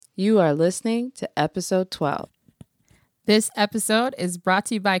You are listening to episode 12. This episode is brought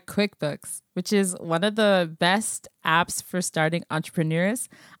to you by QuickBooks, which is one of the best apps for starting entrepreneurs.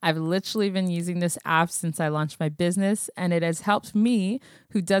 I've literally been using this app since I launched my business, and it has helped me,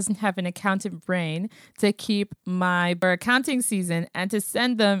 who doesn't have an accountant brain, to keep my accounting season and to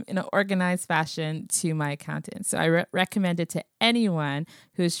send them in an organized fashion to my accountant. So I recommend it to anyone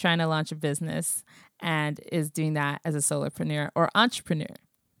who is trying to launch a business and is doing that as a solopreneur or entrepreneur.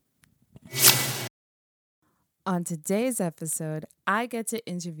 On today's episode, I get to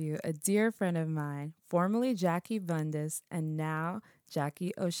interview a dear friend of mine, formerly Jackie Bundes and now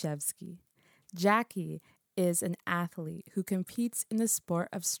Jackie Olszewski. Jackie is an athlete who competes in the sport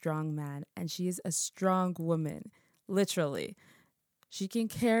of strongman, and she is a strong woman, literally. She can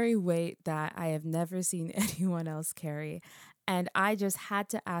carry weight that I have never seen anyone else carry, and I just had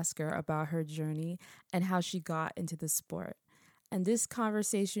to ask her about her journey and how she got into the sport. In this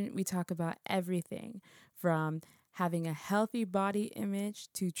conversation, we talk about everything from having a healthy body image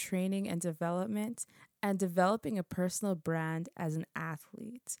to training and development and developing a personal brand as an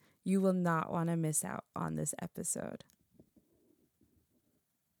athlete. You will not want to miss out on this episode.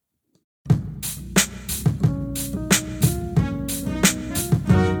 You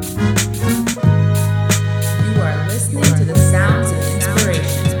are listening to the sounds of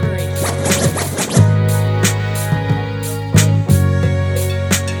inspiration.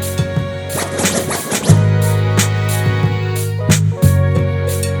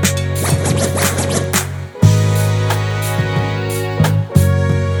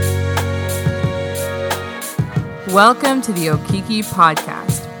 Welcome to the Okiki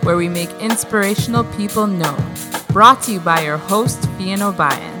Podcast, where we make inspirational people known. Brought to you by your host, Fian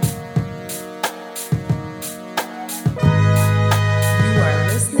O'Brien. You are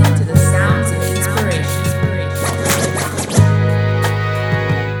listening to the sounds of inspiration.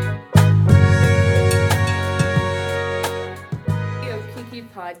 The Okiki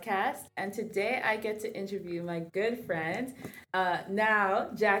Podcast, and today I get to interview my good friend, now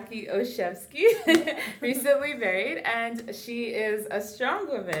Jackie Olszewski, recently married, and she is a strong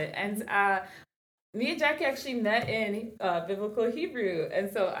woman. And me and Jackie actually met in Biblical Hebrew, and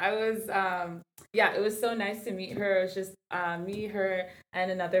so I was, it was so nice to meet her. It was just me, her,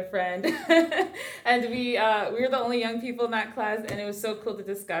 and another friend, and we were the only young people in that class, and it was so cool to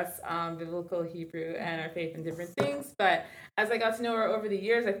discuss Biblical Hebrew and our faith and different things. But as I got to know her over the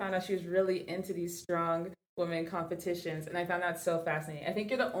years, I found out she was really into these strong women competitions, and I found that so fascinating. I think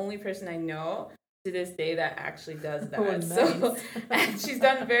you're the only person I know to this day that actually does that. Oh, nice. So and she's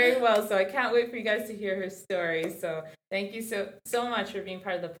done very well, so I can't wait for you guys to hear her story. So thank you so much for being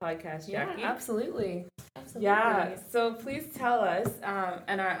part of the podcast, Jackie. Yeah, absolutely. Yeah, so please tell us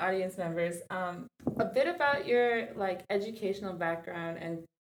and our audience members a bit about your educational background and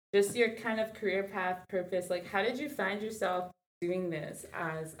just your kind of career path, purpose. Like, how did you find yourself doing this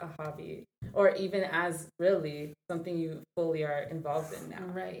as a hobby, or even as really something you fully are involved in now?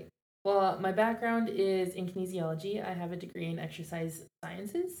 Right. Well, my background is in kinesiology. I have a degree in exercise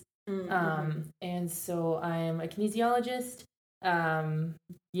sciences. Mm-hmm. And so I'm a kinesiologist.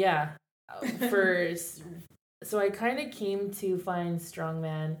 So I kind of came to find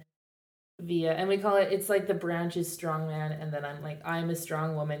strongman via, and we call it's like the branch is strongman, and then I'm a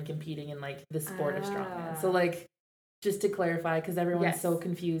strong woman competing in like the sport of strongman. So just to clarify, because everyone's so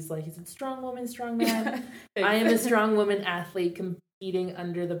confused, like, is it strong woman, strong man? I am a strong woman athlete competing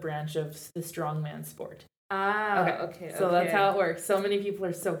under the branch of the strongman sport. Okay. So that's how it works. So many people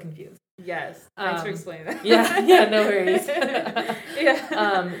are so confused. Yes. Thanks for explaining that. Yeah, no worries.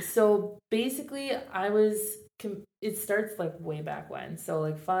 Yeah. So basically, it starts like way back when. So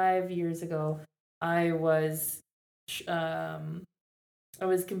like 5 years ago, I was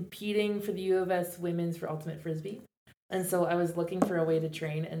competing for the U of S women's for ultimate frisbee. And so I was looking for a way to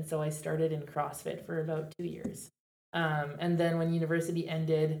train, and so I started in CrossFit for about 2 years. And then when university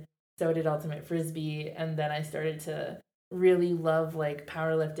ended, so did ultimate frisbee, and then I started to really love like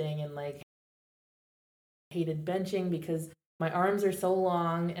powerlifting and like hated benching because my arms are so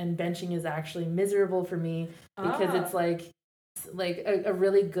long, and benching is actually miserable for me because it's like a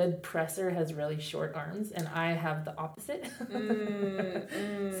really good presser has really short arms, and I have the opposite.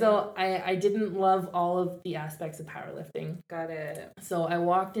 So I didn't love all of the aspects of powerlifting. Got it. So I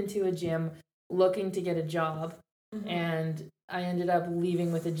walked into a gym looking to get a job, and I ended up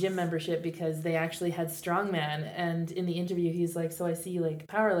leaving with a gym membership because they actually had strongman. And in the interview, he's like, "So I see like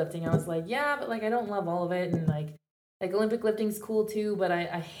powerlifting." I was like, "Yeah, but like I don't love all of it, and like Olympic lifting's cool too, but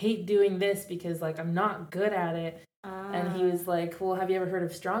I hate doing this because like I'm not good at it." And he was like, "Well, have you ever heard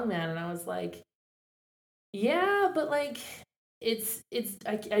of strongman?" And I was like, "Yeah, but like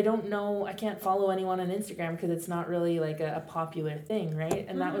I don't know, I can't follow anyone on Instagram because it's not really like a popular thing, right?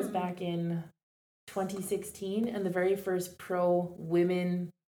 And that was back in 2016, and the very first pro women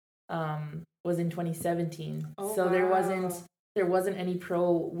was in 2017. So wow. there wasn't any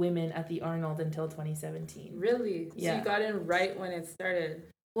pro women at the Arnold until 2017. Really? Yeah. So you got in right when it started?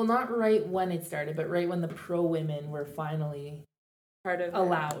 Well, not right when it started, but right when the pro women were finally Part of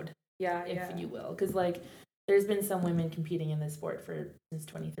allowed, yeah, if you will. Because, like, there's been some women competing in this sport since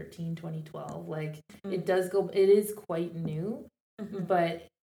 2013, 2012. Like, it is quite new, but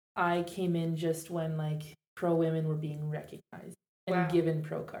I came in just when, like, pro women were being recognized and given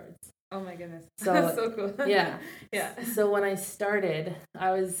pro cards. Oh my goodness. So, that's so cool. Yeah. Yeah. So when I started,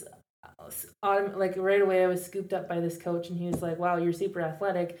 I was like right away I was scooped up by this coach, and he was like, wow, you're super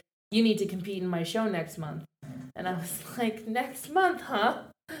athletic. You need to compete in my show next month. And I was like, next month, huh?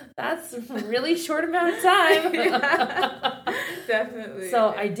 That's a really short amount of time. Yeah, definitely. So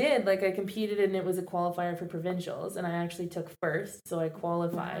I did, like, I competed, and it was a qualifier for provincials, and I actually took first, so I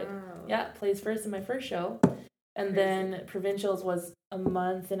qualified. Wow. Yeah, placed first in my first show. And then provincials was a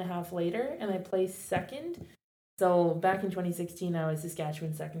month and a half later, and I placed second. So back in 2016, I was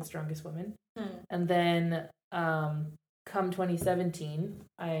Saskatchewan's second strongest woman. And then come 2017,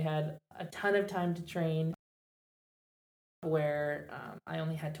 I had a ton of time to train, where I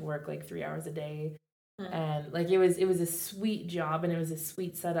only had to work like 3 hours a day. And like it was a sweet job, and it was a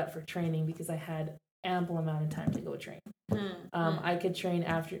sweet setup for training because I had ample amount of time to go train. I could train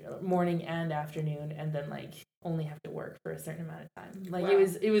after morning and afternoon, and then like only have to work for a certain amount of time. Like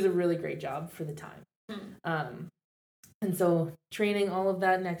it was a really great job for the time. And so training all of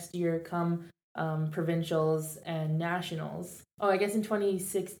that next year, come provincials and nationals. Oh, I guess in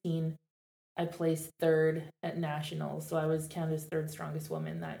 2016 I placed third at nationals, so I was counted as third strongest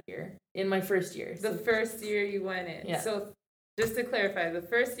woman that year in my first year. The first year you went in. Yeah. So just to clarify, the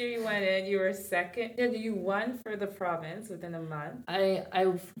first year you went in, you were second. You won for the province within a month.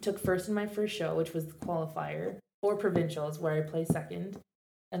 I took first in my first show, which was the qualifier for provincials, where I placed second,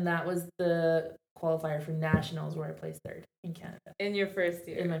 and that was the qualifier for nationals, where I placed third in Canada. In your first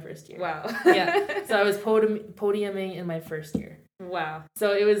year? In my first year. Wow. Yeah. So I was podiuming in my first year. Wow.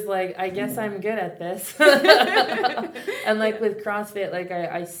 So it was like, I guess I'm good at this. And like with CrossFit, like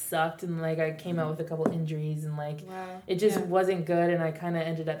I sucked, and like I came out with a couple injuries, and like it just wasn't good, and I kind of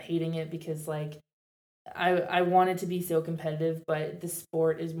ended up hating it because like I wanted to be so competitive, but the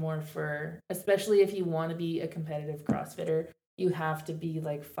sport is more for, especially if you want to be a competitive CrossFitter, you have to be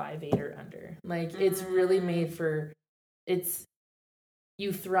like 5'8" or under. Like it's really made for,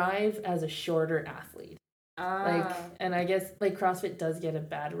 you thrive as a shorter athlete. Like, and I guess like CrossFit does get a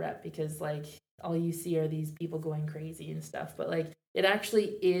bad rep because like all you see are these people going crazy and stuff, but like it actually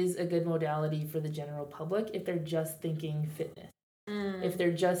is a good modality for the general public if they're just thinking fitness. If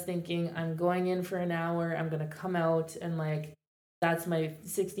they're just thinking, I'm going in for an hour, I'm going to come out and like that's my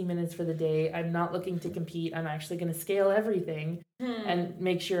 60 minutes for the day. I'm not looking to compete. I'm actually going to scale everything and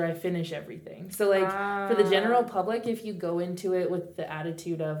make sure I finish everything. So like for the general public, if you go into it with the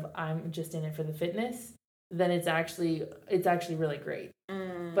attitude of I'm just in it for the fitness, then it's actually really great.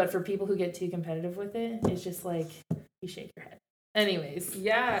 But for people who get too competitive with it, it's just like you shake your head. Anyways.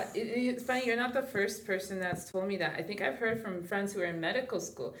 Yeah, it's funny. You're not the first person that's told me that. I think I've heard from friends who are in medical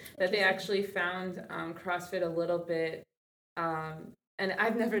school that they actually found CrossFit a little bit, and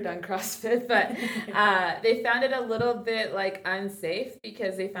I've never done CrossFit, but they found it a little bit like unsafe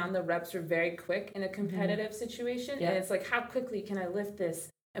because they found the reps were very quick in a competitive situation. And it's like, how quickly can I lift this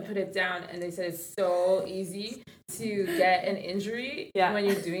and put it down? And they said it's so easy to get an injury when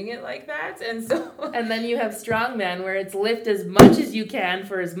you're doing it like that. And so and then you have strongman where it's lift as much as you can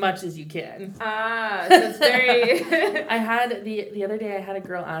for as much as you can. So it's very I had the other day I had a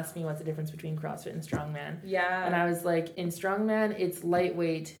girl ask me what's the difference between CrossFit and strongman. Yeah. And I was like, in strongman it's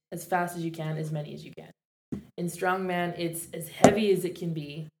lightweight, as fast as you can, as many as you can. In strongman it's as heavy as it can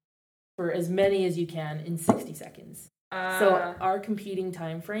be for as many as you can in 60 seconds. So our competing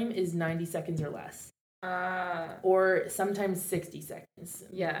time frame is 90 seconds or less. Or sometimes 60 seconds.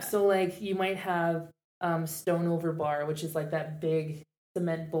 Yeah. So like you might have stone over bar, which is like that big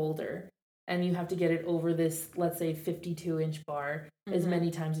cement boulder, and you have to get it over this, let's say 52-inch bar as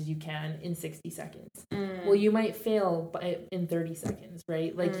many times as you can in 60 seconds. Well, you might fail in 30 seconds,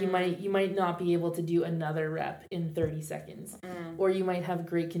 right? Like you might not be able to do another rep in 30 seconds. Or you might have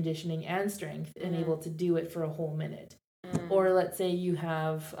great conditioning and strength and able to do it for a whole minute. Or let's say you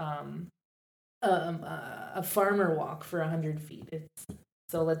have a farmer walk for 100 feet.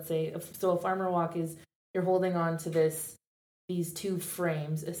 So let's say, a farmer walk is you're holding on to these two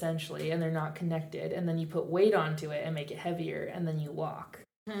frames essentially, and they're not connected, and then you put weight onto it and make it heavier, and then you walk.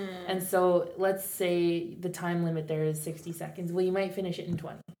 And so let's say the time limit there is 60 seconds. Well, you might finish it in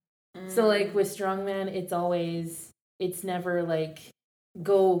 20. So like with strongman, it's never like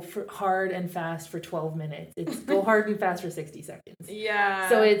go hard and fast for 12 minutes. It's go hard and fast for 60 seconds. Yeah.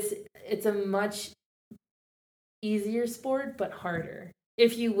 So it's a much easier sport, but harder,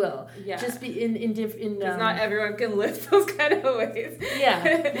 if you will. Yeah. Just be in because not everyone can lift those kind of weights.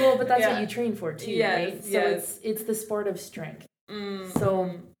 Yeah. Well, but that's what you train for too, right? So yes. it's the sport of strength.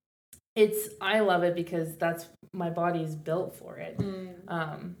 So I love it because that's my body's built for it.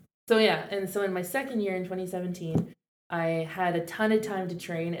 So yeah, and so in my second year in 2017, I had a ton of time to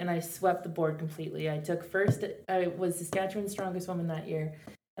train, and I swept the board completely. I took first. I was Saskatchewan's strongest woman that year,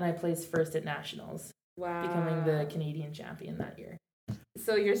 and I placed first at nationals. Wow. Becoming the Canadian champion that year.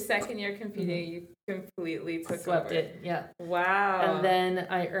 So your second year competing, you completely swept over. it. Yeah. Wow. And then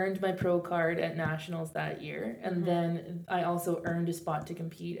I earned my pro card at nationals that year, and then I also earned a spot to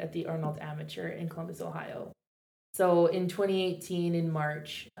compete at the Arnold Amateur in Columbus, Ohio. So in 2018 in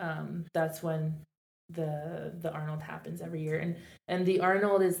March, that's when the Arnold happens every year, and the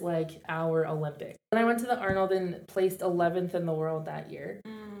Arnold is like our Olympic. And I went to the Arnold and placed 11th in the world that year,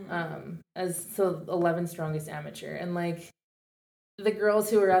 as 11th strongest amateur. And like the girls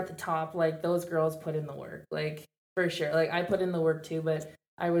who were at the top, like those girls put in the work, like for sure. Like I put in the work too, but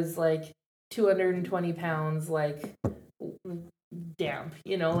I was like 220 pounds, like damp,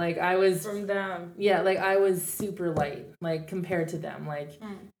 like I was from them. Yeah, like I was super light, like compared to them, like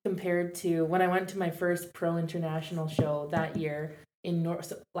compared to when I went to my first pro international show that year in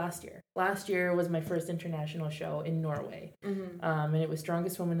last year was my first international show in Norway. And it was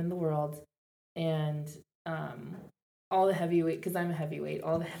strongest woman in the world, and all the heavyweight, because I'm a heavyweight,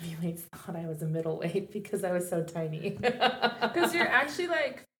 all the heavyweights thought I was a middleweight because I was so tiny. Because you're actually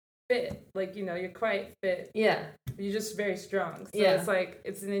like fit, like you're quite fit. Yeah, you're just very strong. So it's like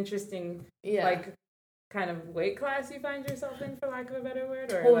it's an interesting like kind of weight class you find yourself in, for lack of a better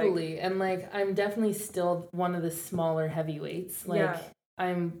word. Or totally. And like I'm definitely still one of the smaller heavyweights. Like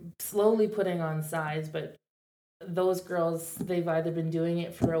I'm slowly putting on size, but those girls, they've either been doing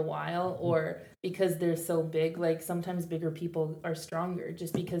it for a while, or because they're so big, like sometimes bigger people are stronger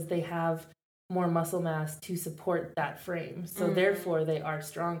just because they have more muscle mass to support that frame. So therefore they are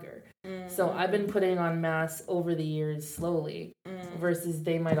stronger. So I've been putting on mass over the years slowly versus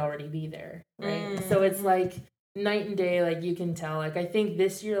they might already be there, right? So it's like night and day. Like you can tell, like I think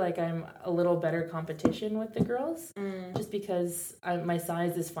this year, like I'm a little better competition with the girls just because my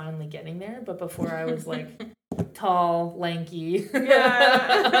size is finally getting there. But before I was like tall, lanky.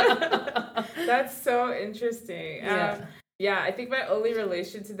 That's so interesting. I think my only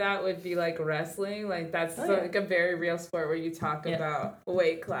relation to that would be like wrestling. Like that's like a very real sport where you talk about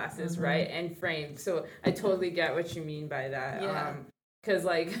weight classes, right? And frames. So I totally get what you mean by that. Because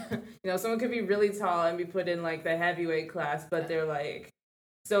like, someone could be really tall and be put in like the heavyweight class, but they're like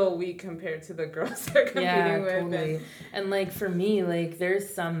so weak compared to the girls they're competing with. Totally. And like for me, like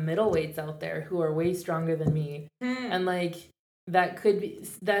there's some middleweights out there who are way stronger than me. And like that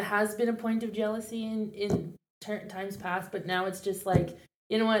has been a point of jealousy in times past, but now it's just like,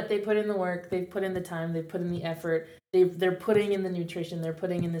 you know what, they put in the work, they've put in the time, they've put in the effort, they're putting in the nutrition, they're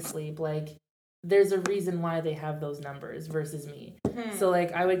putting in the sleep. Like there's a reason why they have those numbers versus me. So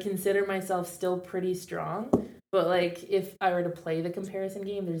like I would consider myself still pretty strong, but like if I were to play the comparison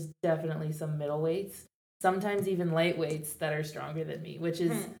game, there's definitely some middleweights, sometimes even lightweights that are stronger than me, which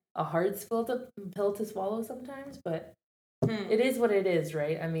is a hard pill to swallow sometimes, but it is what it is,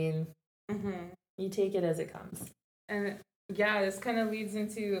 right? I mean, you take it as it comes. And this kind of leads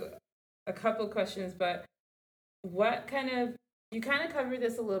into a couple questions, but you kind of covered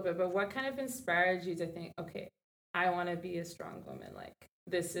this a little bit, but what kind of inspired you to think, okay, I want to be a strong woman, like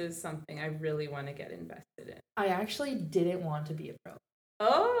this is something I really want to get invested in? I actually didn't want to be a pro.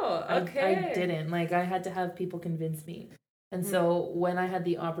 Oh, okay. I didn't. Like I had to have people convince me. And so when I had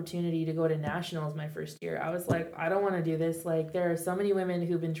the opportunity to go to nationals my first year, I was like, I don't want to do this. Like there are so many women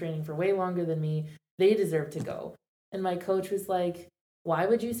who've been training for way longer than me. They deserve to go. And my coach was like, why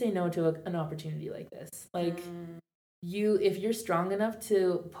would you say no to an opportunity like this? Like if you're strong enough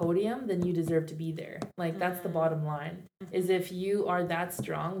to podium, then you deserve to be there. Like that's the bottom line, is if you are that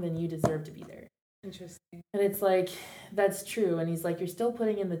strong, then you deserve to be there. Interesting. And it's like, that's true. And he's like, you're still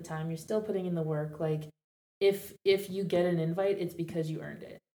putting in the time, you're still putting in the work. Like if you get an invite, it's because you earned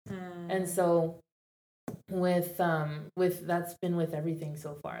it. And so with that's been with everything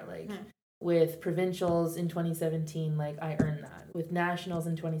so far. Like with provincials in 2017, like I earned that. With nationals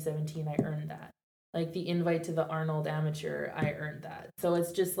in 2017, I earned that. like the invite to the Arnold Amateur, I earned that. So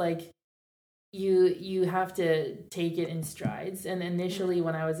it's just like you have to take it in strides. And initially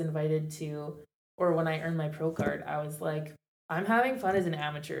when I was invited to, or when I earned my pro card, I was like, I'm having fun as an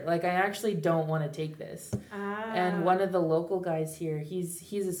amateur. Like, I actually don't want to take this. And one of the local guys here, he's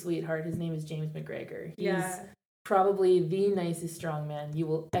a sweetheart. His name is James McGregor. He's probably the nicest strongman you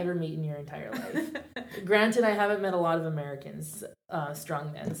will ever meet in your entire life. Granted, I haven't met a lot of Americans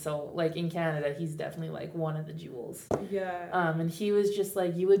strongmen, so like in Canada, he's definitely like one of the jewels. And he was just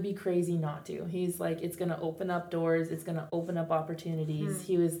like, you would be crazy not to. He's like, it's gonna open up doors, it's gonna open up opportunities.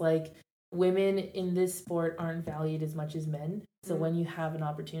 He was like, women in this sport aren't valued as much as men, so when you have an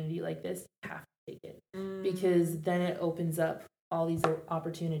opportunity like this, you have to take it, because then it opens up all these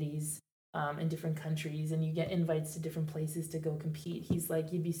opportunities in different countries, and you get invites to different places to go compete. He's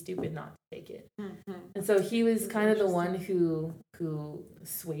like, you'd be stupid not to take it. And so he was kind of the one who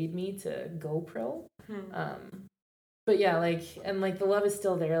swayed me to go pro. But yeah, like, and like the love is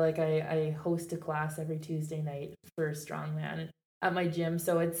still there. Like I host a class every Tuesday night for strongman at my gym,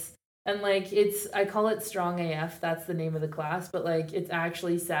 so it's, and like I call it Strong AF, that's the name of the class, but like it's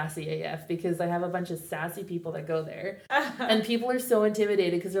actually Sassy AF, because I have a bunch of sassy people that go there. And people are so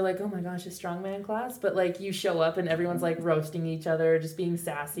intimidated because they're like, oh my gosh, a strongman class, but like you show up and everyone's like roasting each other, just being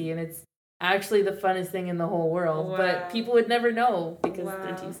sassy, and it's actually the funnest thing in the whole world. But people would never know because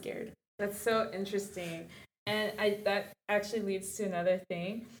they're too scared. That's so interesting. And that actually leads to another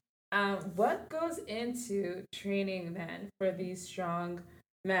thing. What goes into training then for these strong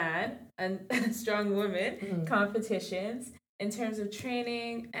man and strong women competitions in terms of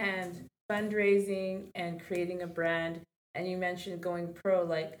training and fundraising and creating a brand? And you mentioned going pro.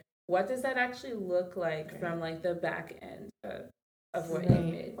 Like, what does that actually look like from like the back end of what you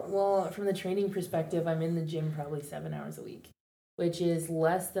made? Well, from the training perspective, I'm in the gym probably 7 hours a week, which is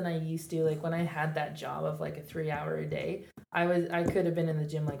less than I used to. Like when I had that job of like a 3 hour a day, I could have been in the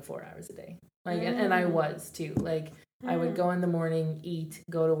gym like 4 hours a day. Like, and I was too. Like, I would go in the morning, eat,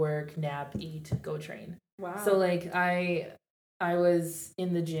 go to work, nap, eat, go train. Wow. So like I was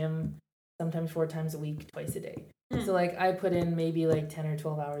in the gym sometimes 4 times a week, twice a day. So like I put in maybe like 10 or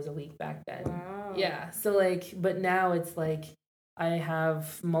 12 hours a week back then. Wow. Yeah. So like, but now it's like I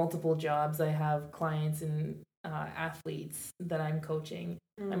have multiple jobs. I have clients and athletes that I'm coaching.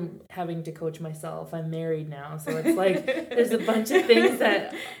 I'm having to coach myself. I'm married now, so it's like there's a bunch of things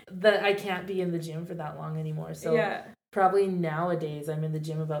that I can't be in the gym for that long anymore. So probably nowadays I'm in the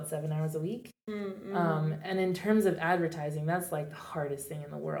gym about 7 hours a week. And in terms of advertising, that's like the hardest thing in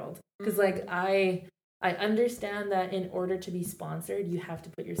the world, because like I understand that in order to be sponsored, you have to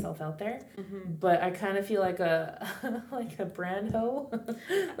put yourself out there. But I kind of feel like a brand hoe,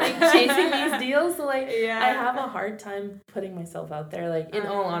 like chasing these deals. So like I have a hard time putting myself out there, like in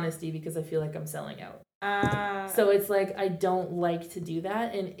all honesty, because I feel like I'm selling out. So it's like I don't like to do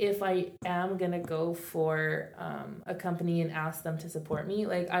that. And if I am gonna go for a company and ask them to support me,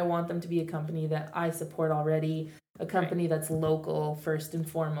 like I want them to be a company that I support already, a company that's local first and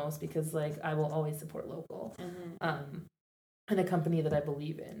foremost, because like I will always support local, and a company that I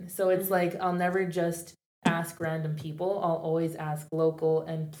believe in. So it's like I'll never just ask random people. I'll always ask local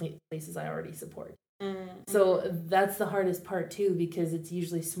and places I already support. So that's the hardest part too, because it's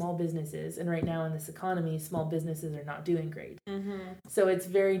usually small businesses, and right now in this economy, small businesses are not doing great. So it's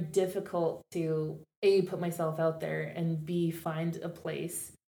very difficult to A, put myself out there, and B, find a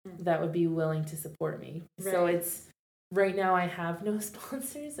place that would be willing to support me. So it's right now I have no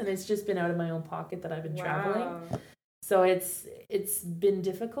sponsors, and it's just been out of my own pocket that I've been traveling. So it's been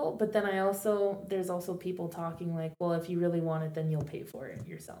difficult, but then there's also people talking like, well, if you really want it, then you'll pay for it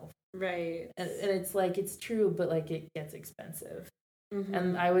yourself. Right. And it's like, it's true, but like it gets expensive.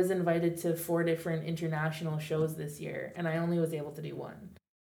 And I was invited to 4 different international shows this year, and I only was able to do 1.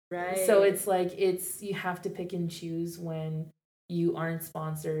 Right. So it's like, you have to pick and choose when you aren't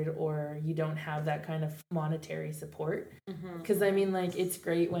sponsored or you don't have that kind of monetary support. Because I mean, like, it's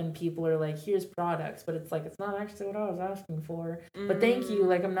great when people are like, here's products, but it's like, it's not actually what I was asking for. But thank you.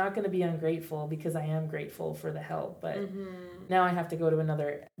 Like, I'm not going to be ungrateful, because I am grateful for the help. But now I have to go to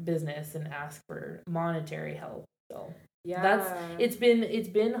another business and ask for monetary help. So it's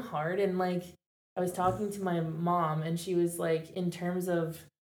been hard. And like, I was talking to my mom, and she was like, in terms of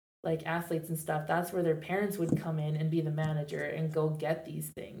like athletes and stuff, that's where their parents would come in and be the manager and go get these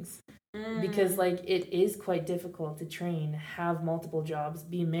things. Because like it is quite difficult to train, have multiple jobs,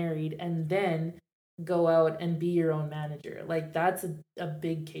 be married, and then go out and be your own manager. Like that's a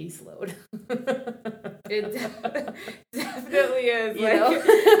big caseload. It definitely is. You like, know?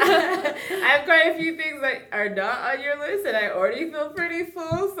 I have quite a few things that are not on your list, and I already feel pretty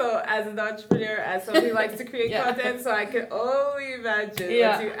full. So, as an entrepreneur, as somebody who likes to create content, so I can only imagine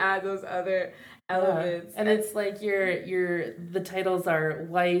once you add those other elements. And it's like the titles are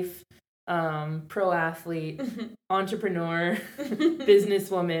wife, pro athlete, entrepreneur,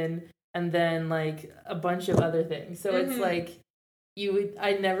 businesswoman, and then like a bunch of other things. So it's like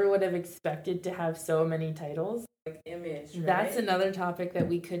I never would have expected to have so many titles. Like image, right? That's another topic that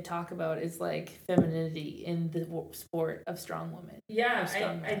we could talk about, is like femininity in the sport of strong women. Yeah,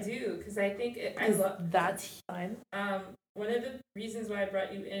 I do, because I think that's fine. One of the reasons why I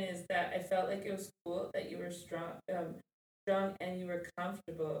brought you in is that I felt like it was cool that you were strong and you were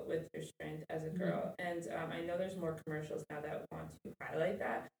comfortable with your strength as a girl. And I know there's more commercials now that want to highlight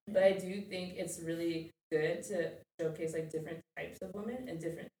that, but I do think it's really good to showcase like different types of women and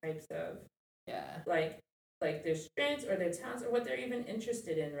different types of like their strengths or their talents or what they're even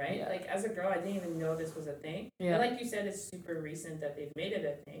interested in, right? Yeah. Like as a girl, I didn't even know this was a thing. Yeah. And like you said, it's super recent that they've made it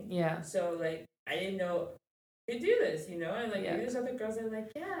a thing. Yeah. So like I didn't know you could do this, you know? And like maybe there's other girls that are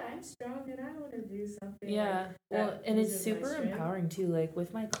like, yeah, I'm strong and I want to do something. Yeah. Like well, and it's super empowering too. Like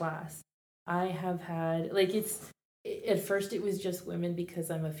with my class, I have had like at first it was just women because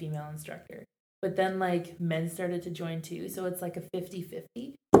I'm a female instructor. But then like men started to join too. So it's like a 50-50.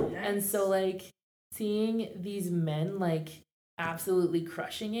 Nice. And so like seeing these men like absolutely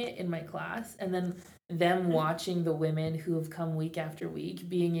crushing it in my class, and then them watching the women who have come week after week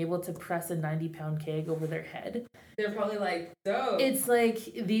being able to press a 90-pound keg over their head. They're probably like, dope. It's like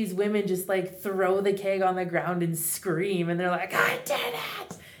these women just like throw the keg on the ground and scream, and they're like, I did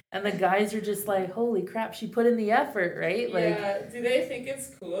it. And the guys are just like, holy crap, she put in the effort, right? Yeah. Like, do they think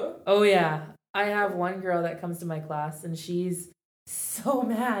it's cool? Oh yeah. I have one girl that comes to my class and she's so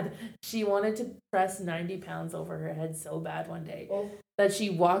mad. She wanted to press 90 pounds over her head so bad one day that she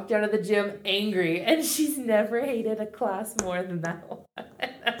walked out of the gym angry, and she's never hated a class more than that one.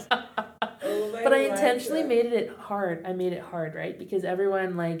 But I intentionally made it hard. I made it hard, right? Because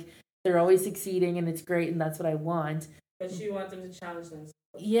everyone, like, they're always succeeding and it's great and that's what I want. But you want them to challenge themselves.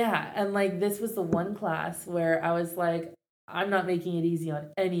 Yeah. And like this was the one class where I was like, I'm not making it easy on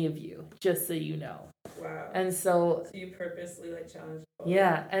any of you, just so you know. Wow. And so you purposely like challenge them.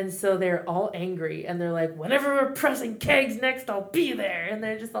 Yeah, and so they're all angry and they're like, whenever we're pressing kegs next, I'll be there. And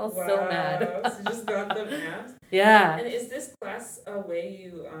they're just all so mad. So you just got them amped? Yeah. And is this class a way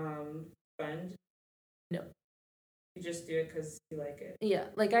you fund? No. You just do it because you like it? Yeah,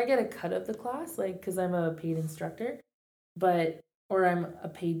 like I get a cut of the class, like because I'm a paid instructor, or I'm a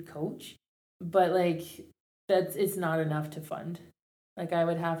paid coach, but like it's not enough to fund. Like I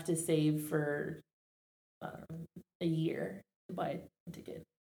would have to save for a year to buy a ticket.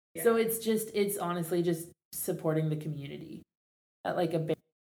 Yeah. So it's honestly just supporting the community at like a big.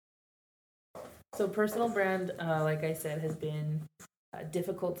 So personal brand, like I said, has been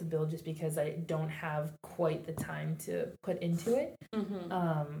difficult to build just because I don't have quite the time to put into it.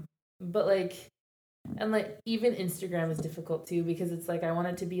 But like, and like even Instagram is difficult too, because it's like I want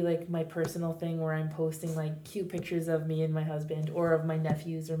it to be like my personal thing where I'm posting like cute pictures of me and my husband, or of my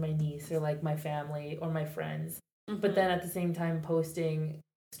nephews or my niece, or like my family or my friends, but then at the same time posting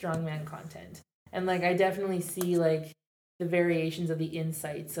strongman content. And like I definitely see like the variations of the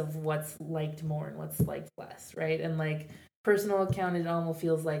insights of what's liked more and what's liked less, right? And like personal account, it almost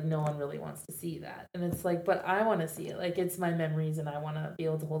feels like no one really wants to see that, and it's like, but I want to see it. Like it's my memories and I want to be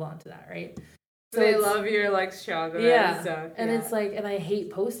able to hold on to that, right? So they love your like struggle. Yeah, stuff. And it's like, and I hate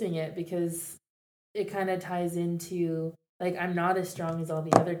posting it because it kind of ties into like I'm not as strong as all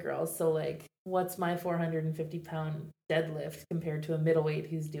the other girls. So like, what's my 450-pound deadlift compared to a middleweight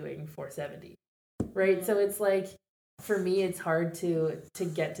who's doing 470, right? So it's like, for me, it's hard to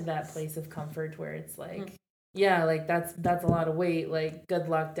get to that place of comfort where it's like, yeah, like that's a lot of weight. Like good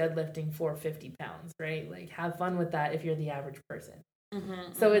luck deadlifting 450 pounds, right? Like have fun with that if you're the average person.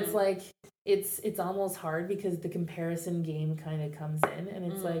 So it's like it's almost hard because the comparison game kind of comes in, and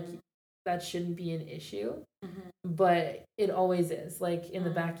it's like that shouldn't be an issue, but it always is. Like in the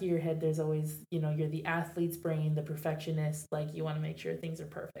back of your head, there's always, you're the athlete's brain, the perfectionist. Like you want to make sure things are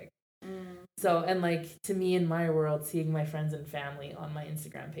perfect. So, and like to me in my world, seeing my friends and family on my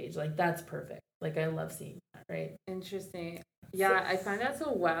Instagram page, like that's perfect. Like I love seeing that, right? Interesting. Yeah, I find that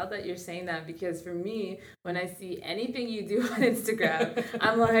so wild that you're saying that, because for me, when I see anything you do on Instagram,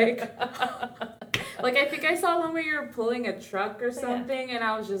 I'm like, I think I saw one where you were pulling a truck or something, and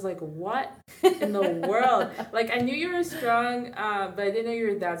I was just like, what in the world? I knew you were strong, but I didn't know you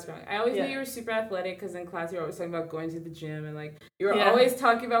were that strong. I always knew you were super athletic, because in class you were always talking about going to the gym, and you were always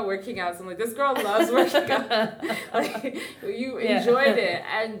talking about working out. So I'm like, this girl loves working out. You enjoyed it.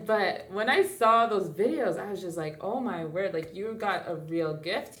 But when I saw those videos, I was just like, oh my word, you got a real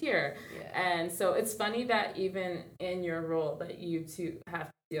gift here. And so it's funny that even in your role that you two have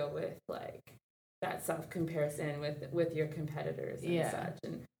to deal with that self-comparison with your competitors and such.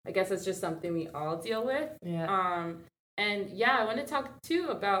 And I guess it's just something we all deal with. I want to talk too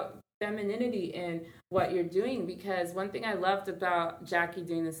about femininity in what you're doing, because one thing I loved about Jackie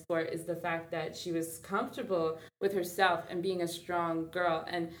doing the sport is the fact that she was comfortable with herself and being a strong girl,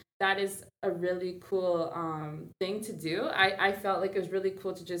 and that is a really cool thing to do. I felt like it was really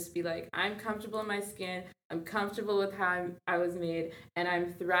cool to just be like, I'm comfortable in my skin, I'm comfortable with how I was made, and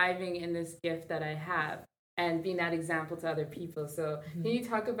I'm thriving in this gift that I have, and being that example to other people. So can you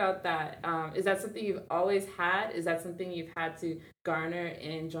talk about that? Is that something you've always had? Is that something you've had to garner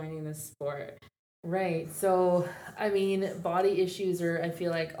in joining the sport? Right. So, I mean, body issues are, I feel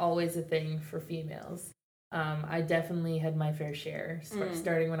like, always a thing for females. I definitely had my fair share,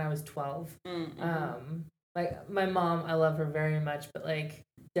 starting when I was 12. My mom, I love her very much, but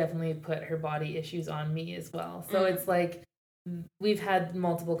definitely put her body issues on me as well. So it's we've had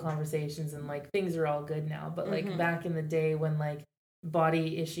multiple conversations, and things are all good now. But back in the day when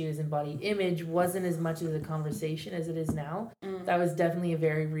body issues and body image wasn't as much as a conversation as it is now, that was definitely a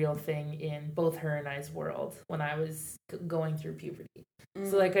very real thing in both her and I's world when I was going through puberty.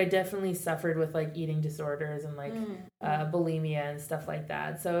 So I definitely suffered with eating disorders and bulimia and stuff like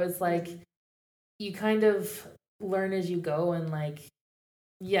that. So it's you kind of learn as you go, and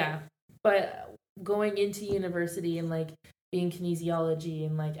but going into university and being kinesiology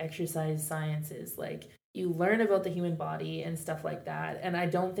and exercise sciences, you learn about the human body and stuff like that. And I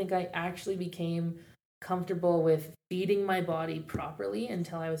don't think I actually became comfortable with feeding my body properly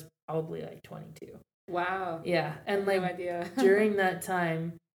until I was probably 22. Wow. Yeah. And no idea. during that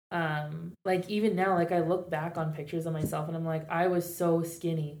time, even now, I look back on pictures of myself and I'm I was so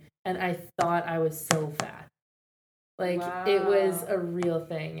skinny and I thought I was so fat. Wow. It was a real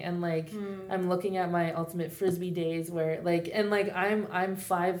thing. And I'm looking at my ultimate frisbee days where I'm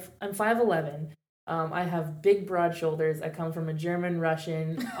 5'11". I have big broad shoulders. I come from a German,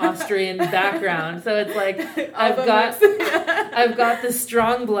 Russian, Austrian background. So it's I've got the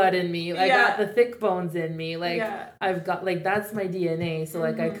strong blood in me. I got the thick bones in me. I've got that's my DNA. So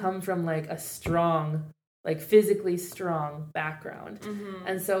I come from a strong, physically strong background.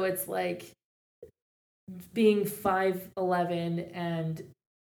 And so it's being 5'11" and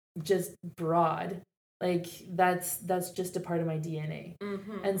just broad, that's just a part of my DNA.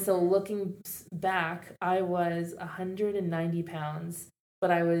 And so looking back, I was 190 pounds,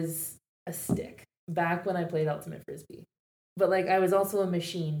 but I was a stick back when I played ultimate frisbee. But I was also a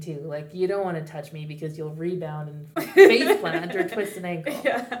machine too. You don't want to touch me because you'll rebound and face plant or twist an ankle.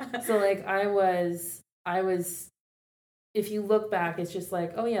 So I was if you look back, it's just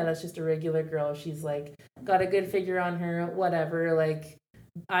oh yeah, that's just a regular girl. She's got a good figure on her, whatever.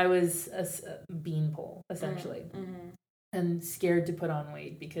 I was a beanpole, essentially, and scared to put on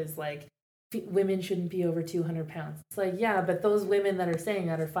weight because women shouldn't be over 200 pounds. It's yeah, but those women that are saying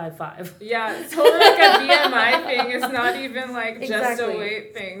that are 5'5". Yeah, it's totally a BMI thing. It's not even just a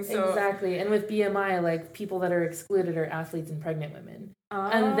weight thing. So. Exactly. And with BMI, people that are excluded are athletes and pregnant women.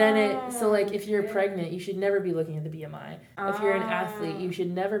 And then if you're pregnant, you should never be looking at the BMI. If you're an athlete, you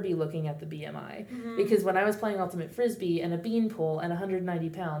should never be looking at the BMI. Because when I was playing ultimate frisbee and a beanpole and 190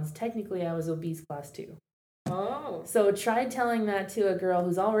 pounds, technically I was obese class 2. Oh. So try telling that to a girl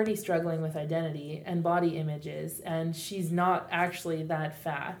who's already struggling with identity and body images, and she's not actually that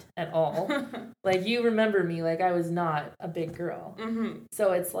fat at all. You remember me, I was not a big girl.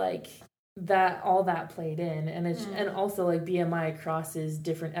 So it's that all that played in, and it's and also BMI crosses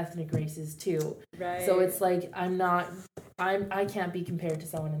different ethnic races too. Right. So it's I can't be compared to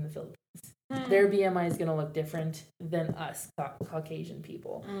someone in the Philippines. Their BMI is going to look different than us Caucasian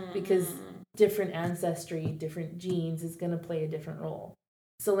people because different ancestry, different genes is going to play a different role.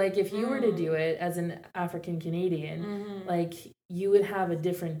 So if you were to do it as an African Canadian, you would have a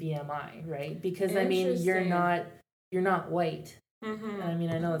different BMI, right? Because I mean, you're not white. And I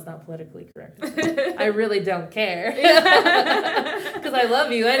mean, I know it's not politically correct. I really don't care. Because I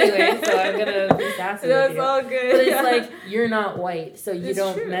love you anyway, so I'm going to be sassy with you. That's all good. But it's like, you're not white, so you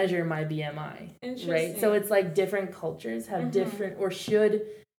don't measure my BMI. Right? So it's like different cultures have different, or should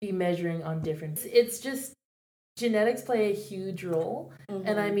be measuring on different. It's just, genetics play a huge role.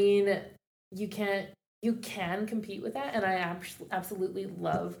 And I mean, you can compete with that. And I absolutely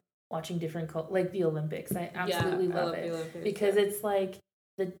love watching different like the Olympics. I absolutely love it because it's like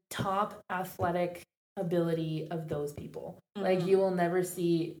the top athletic ability of those people. Like you will never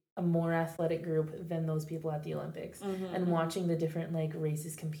see a more athletic group than those people at the Olympics. And watching the different like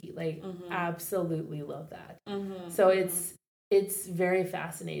races compete, like absolutely love that. So it's very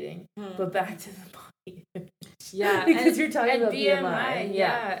fascinating. But back to the body. Because you're talking about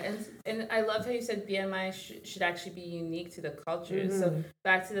BMI. And I love how you said BMI should actually be unique to the culture. So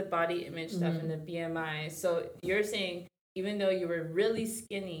back to the body image stuff and the BMI. So you're saying even though you were really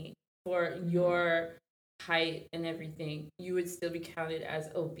skinny for your height and everything, you would still be counted as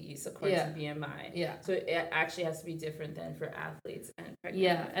obese according to BMI. So it actually has to be different than for athletes and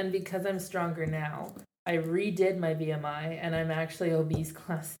pregnant. And because I'm stronger now, I redid my BMI and I'm actually obese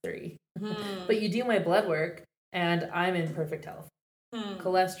class 3. But you do my blood work and I'm in perfect health.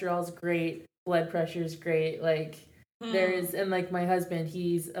 Cholesterol's great, blood pressure's great. Like there's, and like my husband,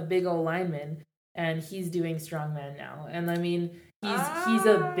 he's a big old lineman and he's doing strongman now. And I mean, he's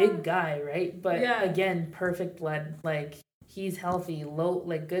a big guy, right? But again, perfect blood, like he's healthy, low,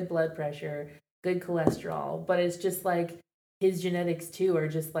 like good blood pressure, good cholesterol. But it's just like his genetics too are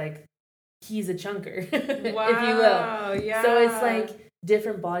just like, he's a chunker, if you will. So it's like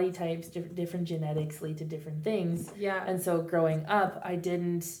different body types, different genetics lead to different things. And so growing up, I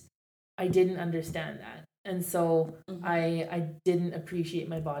didn't understand that. And so I didn't appreciate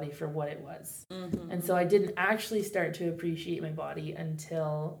my body for what it was. And so I didn't actually start to appreciate my body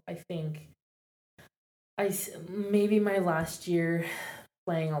until I think maybe my last year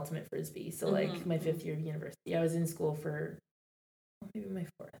playing Ultimate Frisbee. So like my 5th year of university. I was in school for maybe my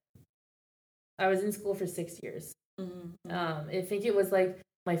 4th. I was in school for 6 years. I think it was like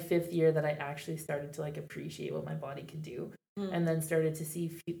my 5th year that I actually started to like appreciate what my body could do, and then started to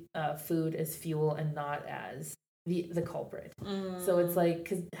see food as fuel and not as the culprit. So it's like,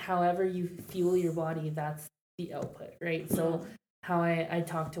 because however you fuel your body, that's the output, right? So how I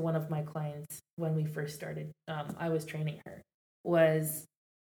talked to one of my clients when we first started, I was training her, was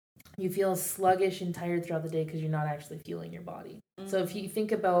you feel sluggish and tired throughout the day because you're not actually fueling your body. So if you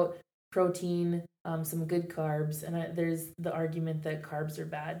think about protein, some good carbs, and there's the argument that carbs are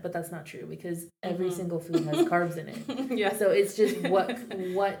bad, but that's not true because every single food has carbs in it. So it's just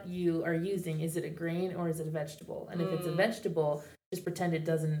what you are using. Is it a grain or is it a vegetable? And if it's a vegetable, just pretend it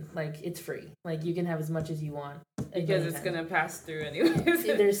doesn't, like it's free. Like you can have as much as you want because it's gonna pass through anyways.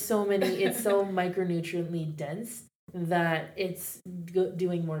 There's so many. It's so micronutriently dense that it's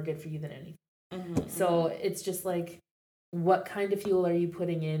doing more good for you than anything. So it's just like, what kind of fuel are you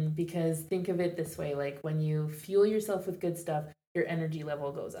putting in? Because think of it this way, like when you fuel yourself with good stuff, your energy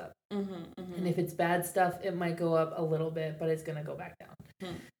level goes up. And if it's bad stuff, it might go up a little bit, but it's going to go back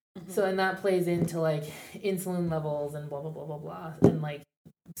down. So, and that plays into like insulin levels and blah, blah, blah, blah, blah. And like,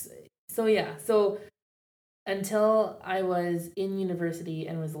 so until I was in university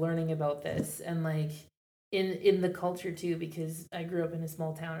and was learning about this and like in the culture too, because I grew up in a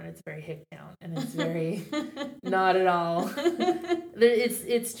small town and it's very hick town and it's very not at all.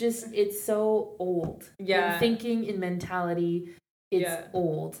 It's so old. In thinking, in mentality, it's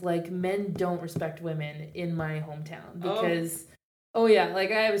old. Like men don't respect women in my hometown because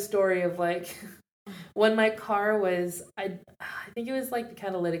like I have a story of like when my car was, I think it was like the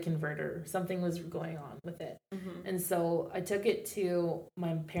catalytic converter, something was going on with it. And so I took it to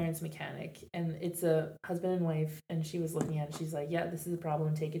my parents' mechanic, and it's a husband and wife, and she was looking at it. She's like, yeah, this is a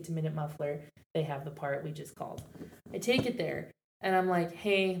problem. Take it to Minute Muffler. They have the part we just called. I take it there, and I'm like,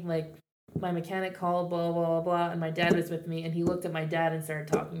 hey, like my mechanic called, blah, blah, blah, blah. And my dad was with me, and he looked at my dad and started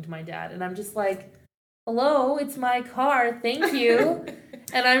talking to my dad. And I'm just like, hello, it's my car. Thank you.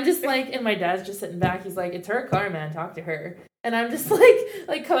 And I'm just like, and my dad's just sitting back. He's like, it's her car, man. Talk to her. And I'm just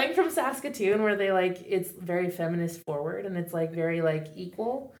like coming from Saskatoon where they like, it's very feminist forward and it's like very like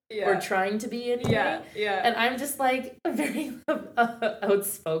equal or trying to be anyway. And I'm just like very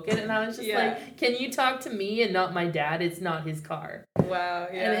outspoken. And I was just like, can you talk to me and not my dad? It's not his car. Wow.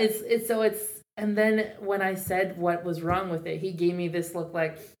 Yeah. And and then when I said what was wrong with it, he gave me this look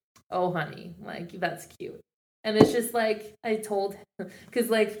like, oh honey, like that's cute. And it's just like, I told him, because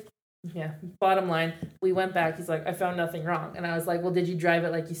like Yeah. Bottom line, we went back. He's like, I found nothing wrong. And I was like, well, did you drive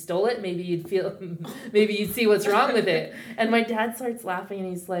it like you stole it? Maybe maybe you'd see what's wrong with it. And my dad starts laughing and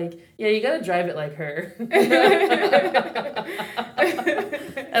he's like, yeah, you got to drive it like her. And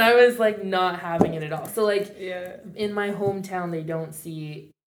I was like, not having it at all. So like, in my hometown, they don't see,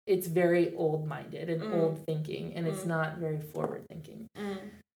 it's very old minded and old thinking, and it's not very forward thinking.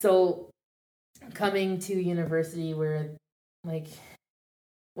 So coming to university where like,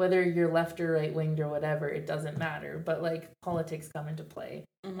 whether you're left or right winged or whatever, it doesn't matter. But like politics come into play,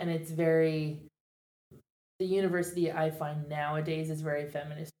 and it's very. The university I find nowadays is very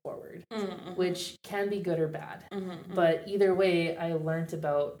feminist forward, which can be good or bad. But either way, I learned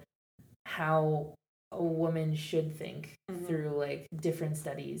about how a woman should think through like different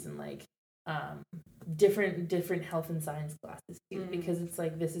studies and like different health and science classes too, because it's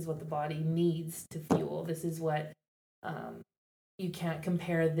like this is what the body needs to fuel. This is what. You can't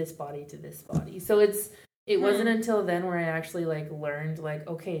compare this body to this body. So it wasn't until then where I actually like learned like,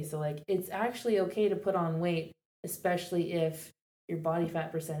 okay, so like it's actually okay to put on weight, especially if your body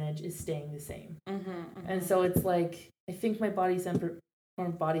fat percentage is staying the same. And so it's like, I think my body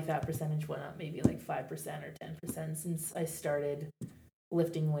fat percentage went up maybe like 5% or 10% since I started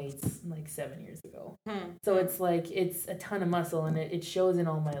lifting weights like 7 years ago. So it's like, it's a ton of muscle, and it shows in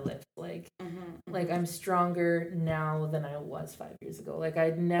all my lifts. Like, like I'm stronger now than I was 5 years ago. Like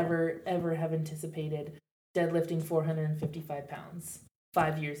I'd never ever have anticipated deadlifting 455 pounds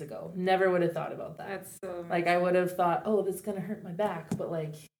 5 years ago. Never would have thought about that. That's so amazing. Like I would have thought, oh, this is gonna hurt my back, but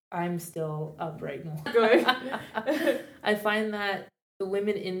like I'm still upright more. Good. I find that the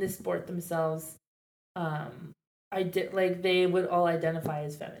women in the sport themselves, they would all identify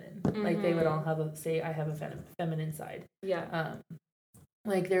as feminine. Like they would all say I have a feminine side. Yeah.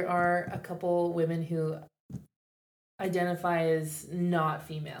 Like there are a couple women who identify as not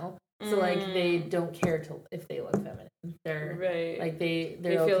female. So like they don't care if they look feminine. They're like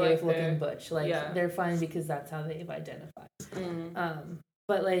they're okay like with looking butch. Like they're fine because that's how they've identified.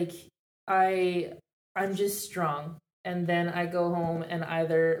 But like I'm just strong. And then I go home and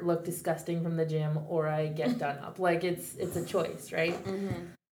either look disgusting from the gym or I get done up. Like it's a choice, right?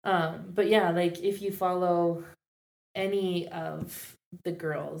 But yeah, like if you follow any of the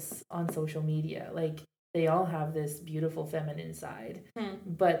girls on social media, like they all have this beautiful feminine side.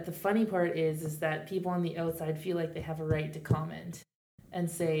 But the funny part is that people on the outside feel like they have a right to comment and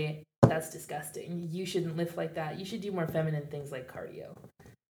say, that's disgusting. You shouldn't lift like that. You should do more feminine things like cardio.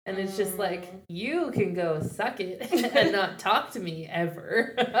 And it's just like, you can go suck it and not talk to me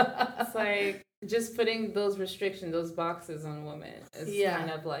ever. It's like just putting those restrictions, those boxes on women is kind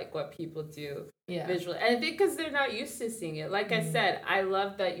of like what people do visually. And I think because they're not used to seeing it. Like I said, I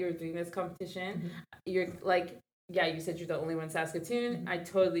love that you're doing this competition. You're like, you said you're the only one in Saskatoon. I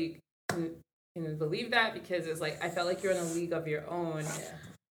totally can believe that, because it's like, I felt like you're in a league of your own.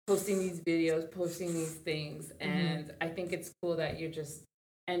 Posting these videos, posting these things. And I think it's cool that you're just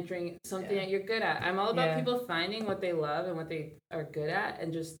entering something that you're good at. I'm all about people finding what they love and what they are good at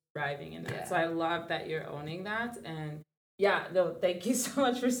and just thriving in that. So I love that you're owning that. And thank you so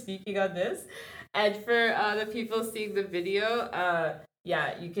much for speaking on this. And for the people seeing the video,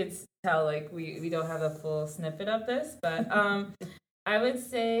 you could tell like we don't have a full snippet of this, but I would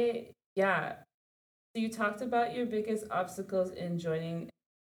say, so you talked about your biggest obstacles in joining.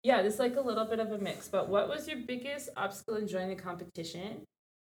 This is like a little bit of a mix, but what was your biggest obstacle in joining the competition?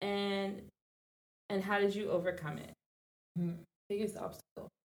 And how did you overcome it? Biggest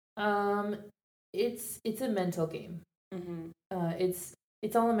obstacle. It's a mental game.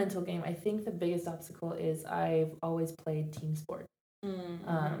 It's all a mental game. I think the biggest obstacle is I've always played team sport.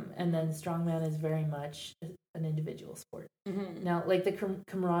 And then strongman is very much an individual sport. Now, like the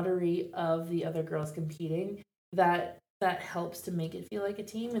camaraderie of the other girls competing, that helps to make it feel like a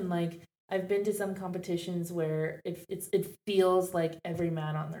team. And like I've been to some competitions where it feels like every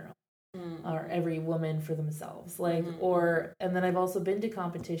man on their own, or every woman for themselves. Like and then I've also been to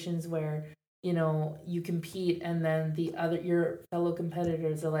competitions where you compete and then your fellow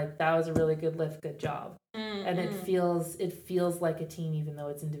competitors are like, that was a really good lift, good job. And it feels like a team even though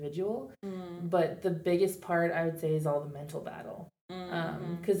it's individual. But the biggest part I would say is all the mental battle.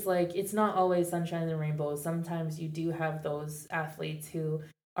 Because like it's not always sunshine and rainbows. Sometimes you do have those athletes who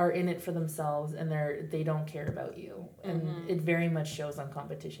are in it for themselves and they don't care about you, and it very much shows on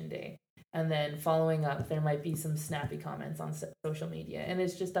competition day. And then following up, there might be some snappy comments on social media, and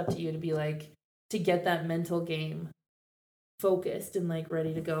it's just up to you to be like, to get that mental game focused and like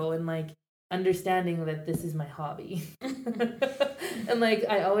ready to go, and like understanding that this is my hobby. And like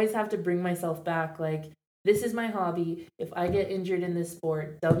I always have to bring myself back, like this is my hobby. If I get injured in this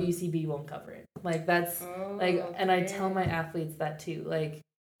sport, WCB won't cover it. Like that's and I tell my athletes that too. Like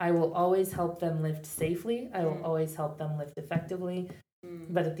I will always help them lift safely. I will always help them lift effectively.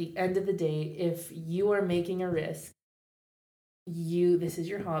 But at the end of the day, if you are making a risk, this is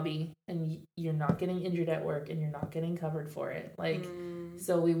your hobby and you're not getting injured at work and you're not getting covered for it. Like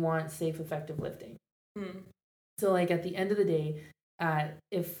so we want safe, effective lifting. So like at the end of the day,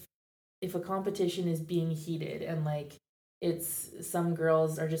 if a competition is being heated and like it's some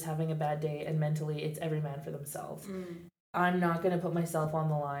girls are just having a bad day and mentally it's every man for themselves. I'm not going to put myself on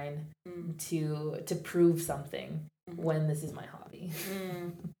the line to prove something when this is my hobby.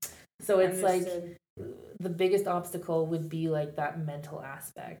 So it's like the biggest obstacle would be like that mental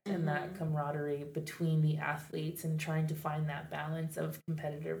aspect and that camaraderie between the athletes and trying to find that balance of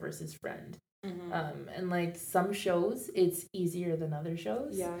competitor versus friend. And like some shows it's easier than other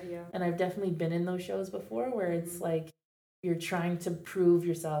shows. And I've definitely been in those shows before where it's like you're trying to prove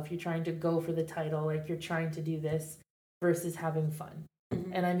yourself, you're trying to go for the title, like you're trying to do this versus having fun.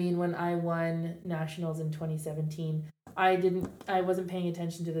 And I mean, when I won nationals in 2017, I wasn't paying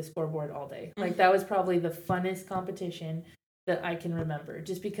attention to the scoreboard all day. Like that was probably the funnest competition that I can remember,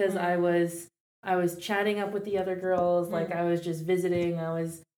 just because I was chatting up with the other girls, like I was just visiting,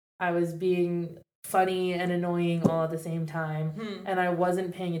 I was being funny and annoying all at the same time, and I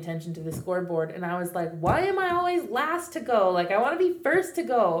wasn't paying attention to the scoreboard, and I was like, why am I always last to go? Like I want to be first to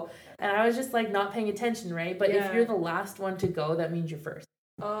go. And I was just like not paying attention, right? But if you're the last one to go, that means you're first.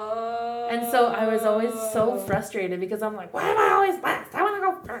 And so I was always so frustrated because I'm like, why am I always last? I want to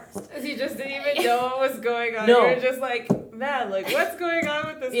go first. You just didn't even know what was going on. No. You were just like, man, like what's going on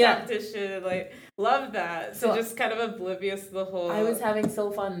with this competition? Like, love that. So just kind of oblivious to the whole. I was having so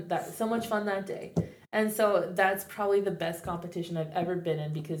much fun that day. And so that's probably the best competition I've ever been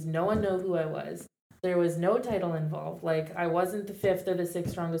in because no one knew who I was. There was no title involved. Like I wasn't the 5th or the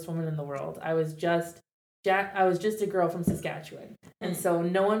 6th strongest woman in the world. I was just a girl from Saskatchewan. And so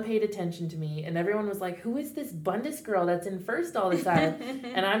no one paid attention to me and everyone was like, who is this Bundus girl that's in first all the time?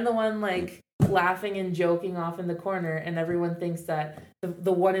 And I'm the one like laughing and joking off in the corner and everyone thinks that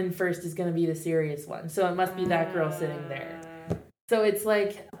the one in first is going to be the serious one. So it must be that girl sitting there. So it's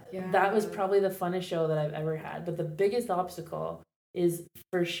like that was probably the funnest show that I've ever had. But the biggest obstacle is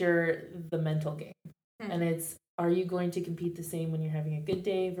for sure the mental game. And it's, are you going to compete the same when you're having a good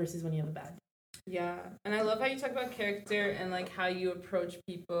day versus when you have a bad day? Yeah. And I love how you talk about character and like how you approach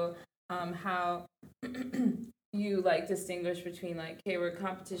people, how you like distinguish between like, hey, we're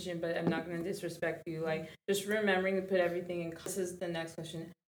competition, but I'm not going to disrespect you. Like just remembering to put everything in. This is the next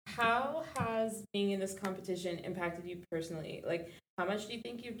question. How has being in this competition impacted you personally? Like how much do you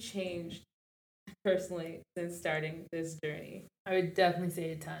think you've changed personally since starting this journey? I would definitely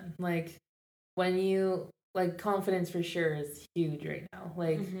say a ton. Like when you like confidence for sure is huge right now.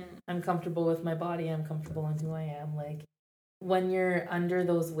 Like I'm comfortable with my body, I'm comfortable in who I am. Like when you're under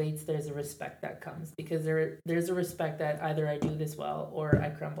those weights, there's a respect that comes because there's a respect that either I do this well or I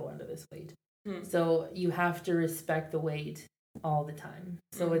crumble under this weight. So you have to respect the weight all the time.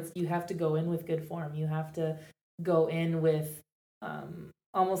 So it's you have to go in with good form. You have to go in with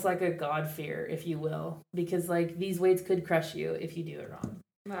almost like a God fear, if you will, because like these weights could crush you if you do it wrong.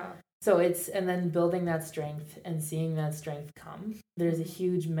 Wow. So it's, and then building that strength and seeing that strength come, there's a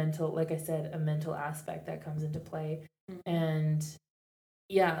huge mental, like I said, a mental aspect that comes into play. And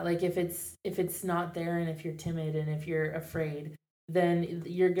yeah, like if it's not there and if you're timid and if you're afraid, then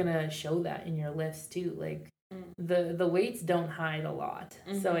you're gonna show that in your lifts too. Like the weights don't hide a lot.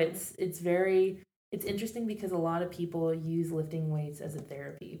 So it's interesting because a lot of people use lifting weights as a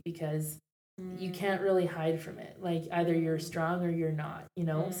therapy because you can't really hide from it. Like either you're strong or you're not, you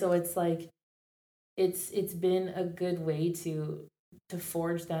know? So it's like it's been a good way to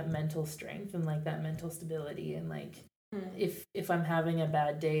forge that mental strength and like that mental stability. And like if I'm having a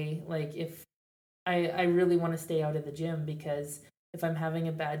bad day, like if I really want to stay out of the gym because if I'm having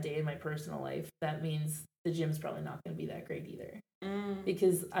a bad day in my personal life, that means the gym's probably not going to be that great either.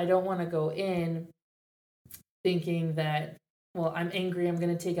 Because I don't want to go in thinking that, well, I'm angry, I'm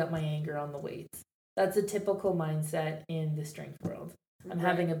going to take out my anger on the weights. That's a typical mindset in the strength world. I'm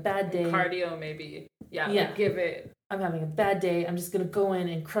having a bad day. Cardio, maybe. Yeah. Like give it. I'm having a bad day. I'm just going to go in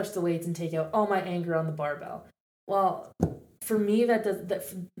and crush the weights and take out all my anger on the barbell. Well, for me,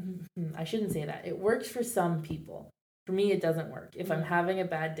 I shouldn't say that. It works for some people. For me, it doesn't work. If I'm having a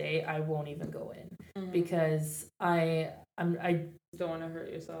bad day, I won't even go in because I don't want to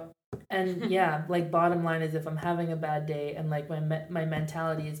hurt yourself. And yeah, like bottom line is if I'm having a bad day and like my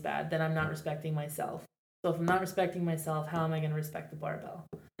mentality is bad, then I'm not respecting myself. So if I'm not respecting myself, how am I going to respect the barbell?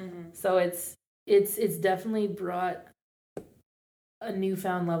 So it's it's definitely brought a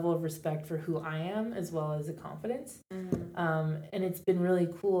newfound level of respect for who I am, as well as a confidence. And it's been really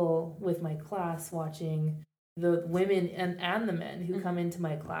cool with my class watching the women and the men who come into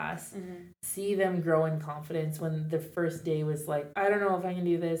my class, see them grow in confidence when the first day was like, I don't know if I can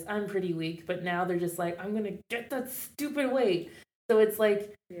do this, I'm pretty weak, but now they're just like, I'm gonna get that stupid weight. So it's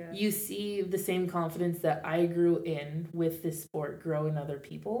like you see the same confidence that I grew in with this sport grow in other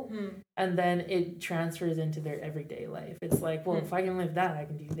people, and then it transfers into their everyday life. It's like, well, if I can lift that, I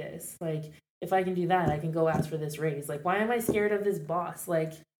can do this. Like, if I can do that, I can go ask for this raise. Like, why am I scared of this boss?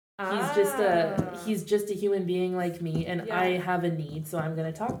 Like, he's just a human being like me, and I have a need, so I'm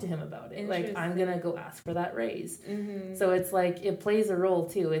gonna talk to him about it. Like, I'm gonna go ask for that raise. So it's like it plays a role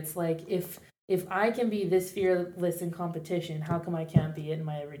too. It's like if I can be this fearless in competition, how come I can't be it in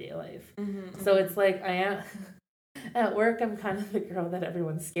my everyday life? So it's like I am at work. I'm kind of the girl that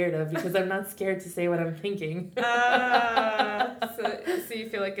everyone's scared of because I'm not scared to say what I'm thinking. So you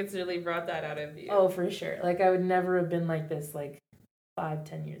feel like it's really brought that out of you? Oh, for sure. Like I would never have been like this like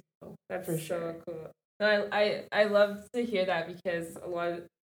 5-10 years ago. That's for so sure. cool. No, I love to hear that because a lot of,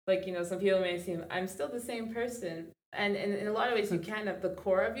 like, you know, some people may seem, I'm still the same person. And in a lot of ways, you kind of, the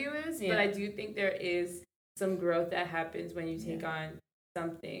core of you is, but I do think there is some growth that happens when you take on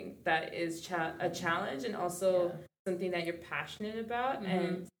something that is a challenge and also something that you're passionate about.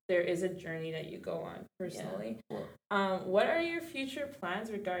 And there is a journey that you go on personally. What are your future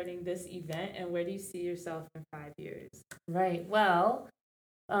plans regarding this event, and where do you see yourself in 5 years? Right. Well,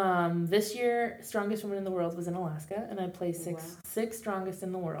 this year, Strongest Woman in the World was in Alaska, and I placed sixth strongest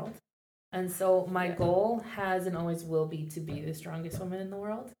in the world. And so my goal has and always will be to be the strongest woman in the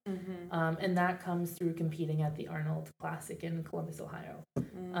world. And that comes through competing at the Arnold Classic in Columbus, Ohio.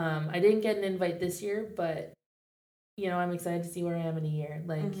 I didn't get an invite this year, but, you know, I'm excited to see where I am in a year.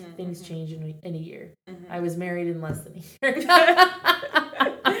 Like, things change in a year. I was married in less than a year.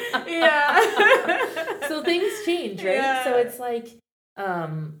 So things change, right? So it's like, I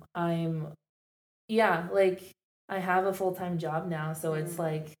have a full-time job now, so it's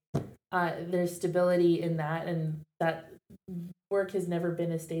like, there's stability in that, and that work has never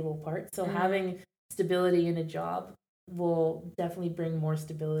been a stable part. So having stability in a job will definitely bring more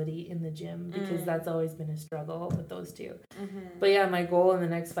stability in the gym, because that's always been a struggle with those two. But yeah, my goal in the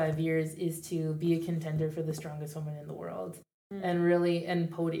next 5 years is to be a contender for the strongest woman in the world,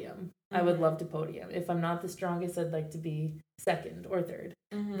 and podium. I would love to podium. If I'm not the strongest, I'd like to be second or third.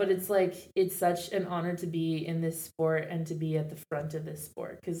 But it's like, it's such an honor to be in this sport and to be at the front of this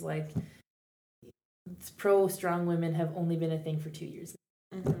sport, because like pro strong women have only been a thing for 2 years.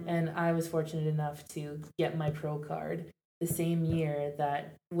 And I was fortunate enough to get my pro card the same year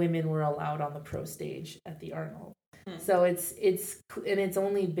that women were allowed on the pro stage at the Arnold. So I've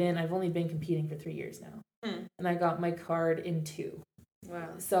only been competing for 3 years now. And I got my card in 2. Wow.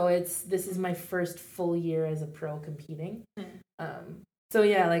 So this is my first full year as a pro competing. So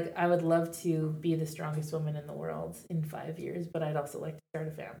yeah, like I would love to be the strongest woman in the world in 5 years, but I'd also like to start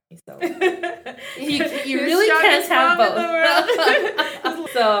a family. So you really can't have both.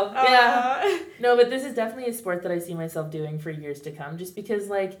 So yeah, no, but this is definitely a sport that I see myself doing for years to come, just because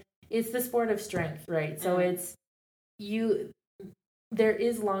like it's the sport of strength, right? So there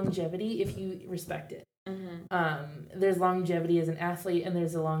is longevity if you respect it. There's longevity as an athlete, and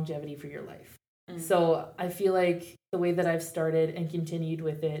there's a longevity for your life. So I feel like the way that I've started and continued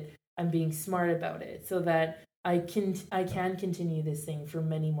with it, I'm being smart about it so that I can continue this thing for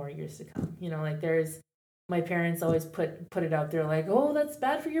many more years to come. You know, like my parents always put it out there like, oh, that's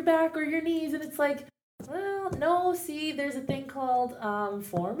bad for your back or your knees, and it's like, well, no, see, there's a thing called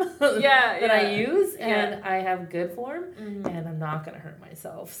form that I use, and I have good form, and I'm not gonna hurt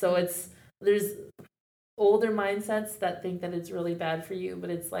myself. So there's older mindsets that think that it's really bad for you,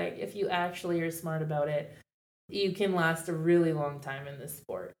 but it's like, if you actually are smart about it, you can last a really long time in this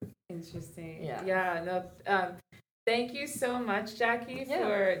sport. Interesting. Thank you so much, Jackie,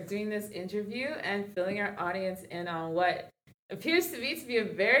 for doing this interview and filling our audience in on what appears to be a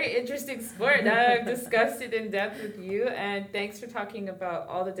very interesting sport. Now I've discussed it in depth with you, and thanks for talking about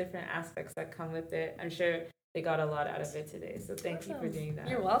all the different aspects that come with it. I'm sure they got a lot out of it today, so thank you for doing that.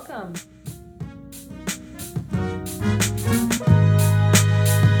 You're welcome.